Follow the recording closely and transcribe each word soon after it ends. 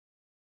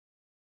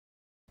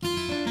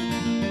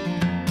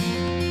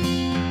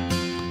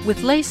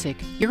With LASIK,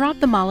 your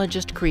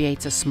ophthalmologist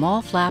creates a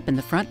small flap in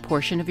the front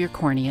portion of your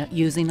cornea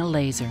using a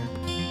laser.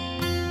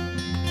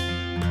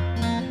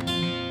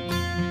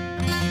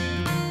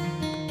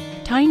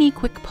 Tiny,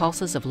 quick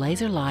pulses of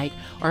laser light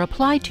are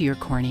applied to your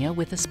cornea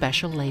with a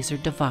special laser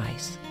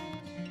device.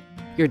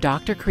 Your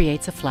doctor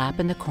creates a flap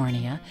in the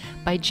cornea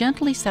by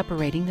gently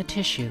separating the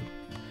tissue.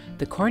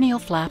 The corneal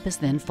flap is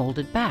then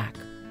folded back.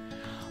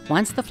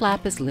 Once the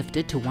flap is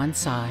lifted to one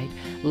side,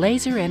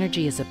 laser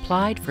energy is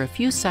applied for a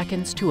few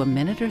seconds to a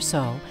minute or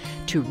so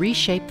to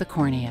reshape the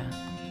cornea.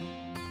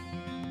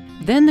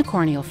 Then the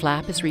corneal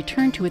flap is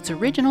returned to its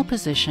original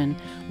position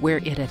where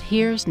it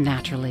adheres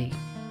naturally.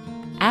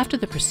 After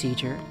the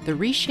procedure, the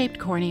reshaped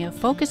cornea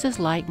focuses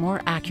light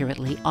more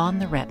accurately on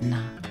the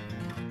retina.